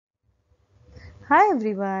Hi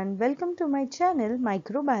everyone, welcome to my channel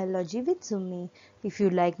Microbiology with Sumi. If you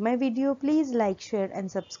like my video, please like, share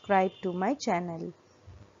and subscribe to my channel.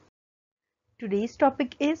 Today's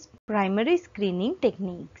topic is primary screening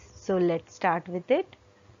techniques. So let's start with it.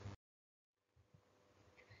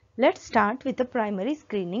 Let's start with the primary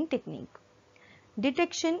screening technique.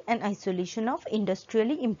 Detection and isolation of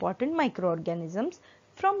industrially important microorganisms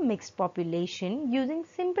from mixed population using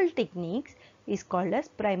simple techniques is called as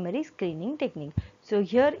primary screening technique. So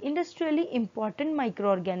here industrially important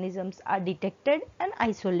microorganisms are detected and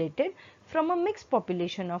isolated from a mixed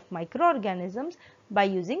population of microorganisms by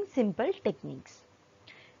using simple techniques.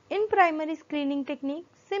 In primary screening technique,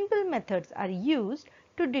 simple methods are used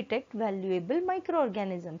to detect valuable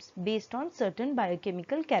microorganisms based on certain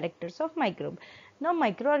biochemical characters of microbe. Now,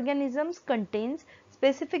 microorganisms contains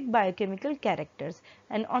specific biochemical characters,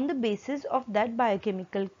 and on the basis of that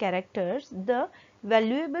biochemical characters, the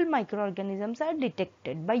valuable microorganisms are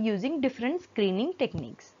detected by using different screening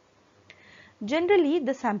techniques. Generally,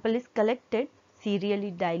 the sample is collected,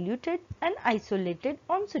 serially diluted and isolated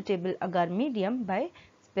on suitable agar medium by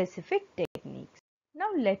specific techniques. Now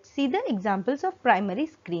let's see the examples of primary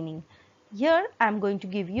screening. Here I am going to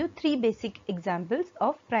give you three basic examples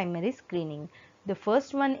of primary screening. The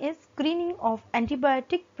first one is screening of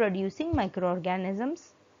antibiotic producing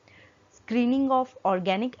microorganisms, screening of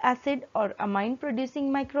organic acid or amine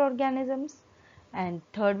producing microorganisms, and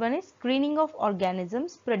third one is screening of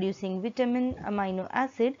organisms producing vitamin, amino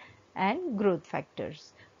acid and growth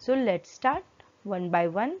factors. So let's start one by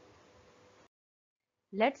one.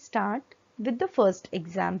 Let's start with the first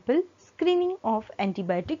example, screening of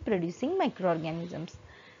antibiotic producing microorganisms.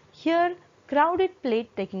 Here crowded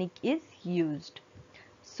plate technique is used.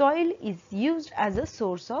 Soil is used as a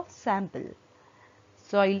source of sample.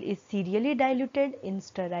 Soil is serially diluted in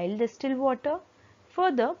sterile distilled water.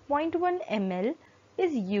 Further, 0.1 ml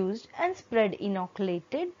is used and spread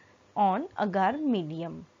inoculated on agar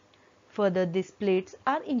medium. Further, these plates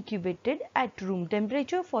are incubated at room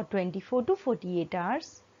temperature for 24 to 48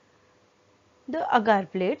 hours. The agar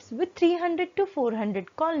plates with 300 to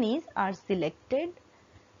 400 colonies are selected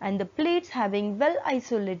and the plates having well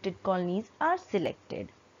isolated colonies are selected.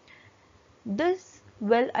 These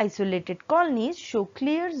well isolated colonies show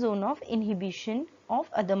clear zone of inhibition of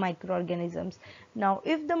other microorganisms. Now,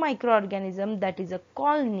 if the microorganism, that is a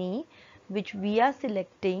colony which we are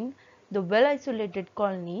selecting, the well isolated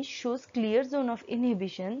colony shows clear zone of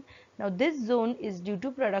inhibition. Now this zone is due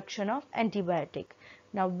to production of antibiotic.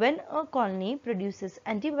 Now when a colony produces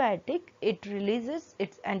antibiotic, it releases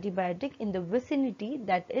its antibiotic in the vicinity,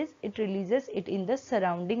 that is, it releases it in the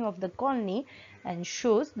surrounding of the colony and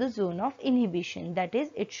shows the zone of inhibition, that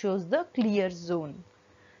is, it shows the clear zone.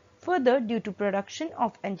 Further, due to production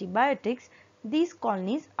of antibiotics, these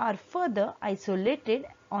colonies are further isolated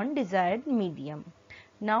on desired medium.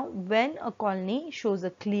 Now, when a colony shows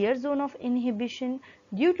a clear zone of inhibition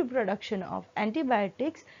due to production of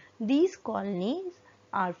antibiotics, these colonies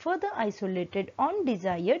are further isolated on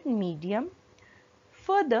desired medium.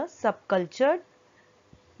 Further, subcultured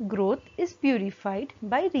growth is purified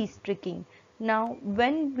by restricting. Now,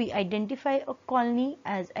 when we identify a colony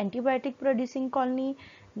as antibiotic producing colony,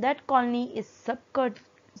 that colony is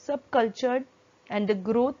subcultured and the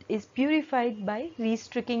growth is purified by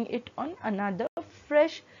restricting it on another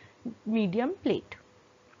fresh medium plate.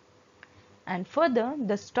 And further,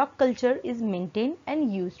 the stock culture is maintained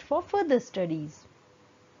and used for further studies.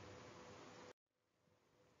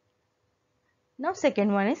 Now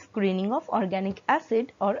second one is screening of organic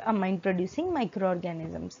acid or amine producing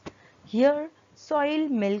microorganisms. Here soil,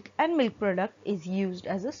 milk and milk product is used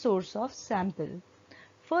as a source of sample.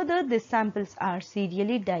 Further, these samples are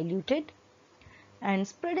serially diluted and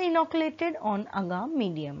spread inoculated on agar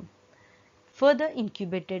medium. Further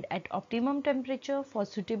incubated at optimum temperature for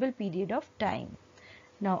suitable period of time.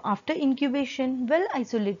 Now after incubation, well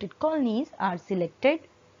isolated colonies are selected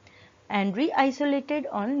and re-isolated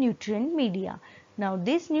on nutrient media. Now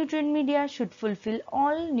this nutrient media should fulfill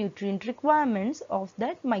all nutrient requirements of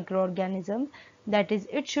that microorganism, that is,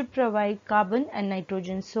 it should provide carbon and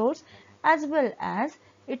nitrogen source as well as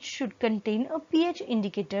it should contain a pH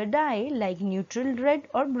indicator dye like neutral red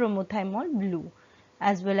or bromothymol blue,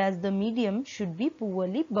 as well as the medium should be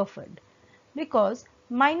poorly buffered, because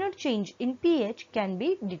minor change in pH can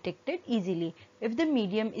be detected easily. If the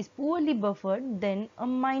medium is poorly buffered, then a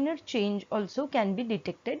minor change also can be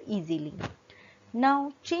detected easily.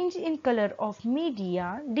 Now, change in color of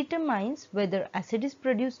media determines whether acid is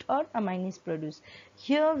produced or amine is produced.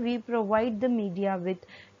 Here we provide the media with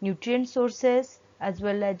nutrient sources as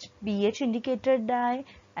well as pH indicator dye,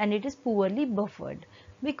 and it is poorly buffered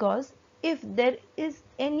because if there is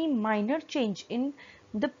any minor change in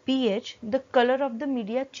the pH, the color of the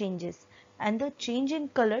media changes, and the change in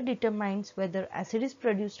color determines whether acid is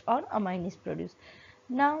produced or amine is produced.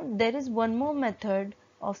 Now there is one more method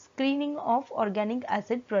of screening of organic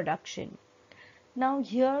acid production. Now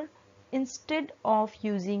here, instead of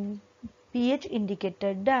using pH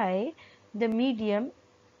indicator dye, the medium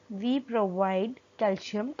we provide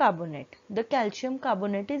calcium carbonate. The calcium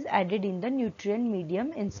carbonate is added in the nutrient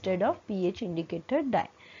medium instead of pH indicator dye.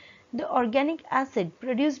 The organic acid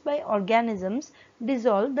produced by organisms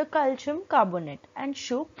dissolve the calcium carbonate and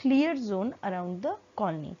show clear zone around the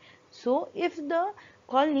colony. So if the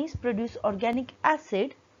colonies produce organic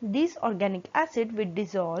acid, this organic acid will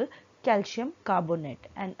dissolve calcium carbonate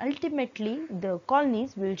and ultimately the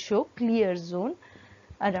colonies will show clear zone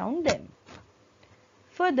around them.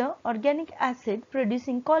 Further, organic acid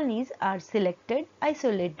producing colonies are selected,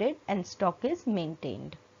 isolated, and stock is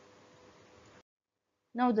maintained.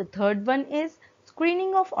 Now the third one is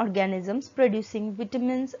screening of organisms producing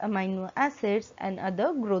vitamins, amino acids, and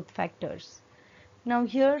other growth factors. Now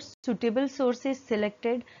here suitable source is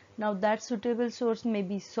selected. Now that suitable source may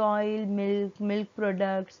be soil, milk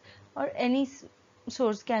products, or any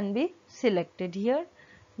source can be selected here.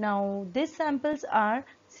 Now these samples are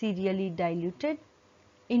serially diluted,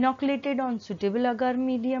 inoculated on suitable agar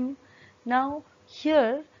medium. Now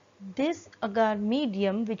here this agar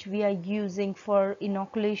medium which we are using for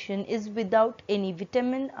inoculation is without any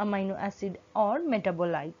vitamin, amino acid or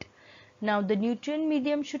metabolite. Now the nutrient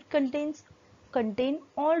medium should contain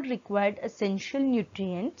all required essential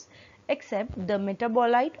nutrients except the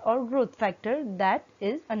metabolite or growth factor that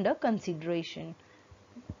is under consideration.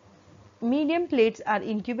 Medium plates are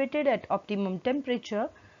incubated at optimum temperature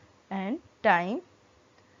and time.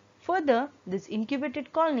 Further, these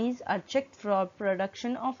incubated colonies are checked for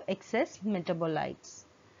production of excess metabolites.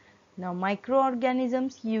 Now,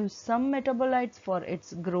 microorganisms use some metabolites for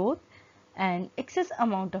its growth and excess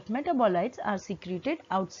amount of metabolites are secreted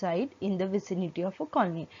outside in the vicinity of a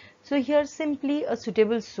colony. So, here simply a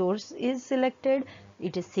suitable source is selected.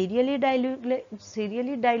 It is serially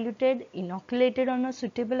diluted, inoculated on a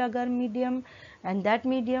suitable agar medium, and that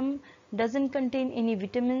medium doesn't contain any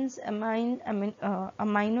vitamins,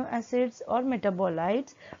 amino acids or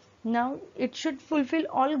metabolites. Now it should fulfill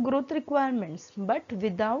all growth requirements but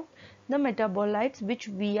without the metabolites which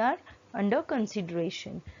we are under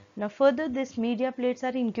consideration. Now further, these media plates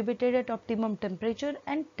are incubated at optimum temperature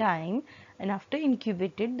and time, and after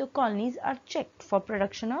incubated the colonies are checked for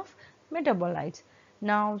production of metabolites.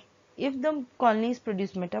 Now if the colonies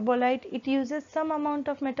produce metabolite, it uses some amount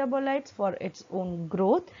of metabolites for its own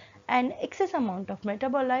growth and excess amount of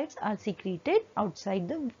metabolites are secreted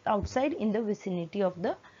outside in the vicinity of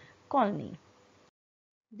the colony.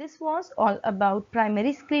 This was all about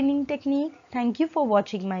primary screening technique. Thank you for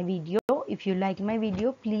watching my video. If you like my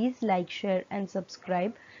video, please like, share and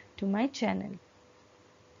subscribe to my channel.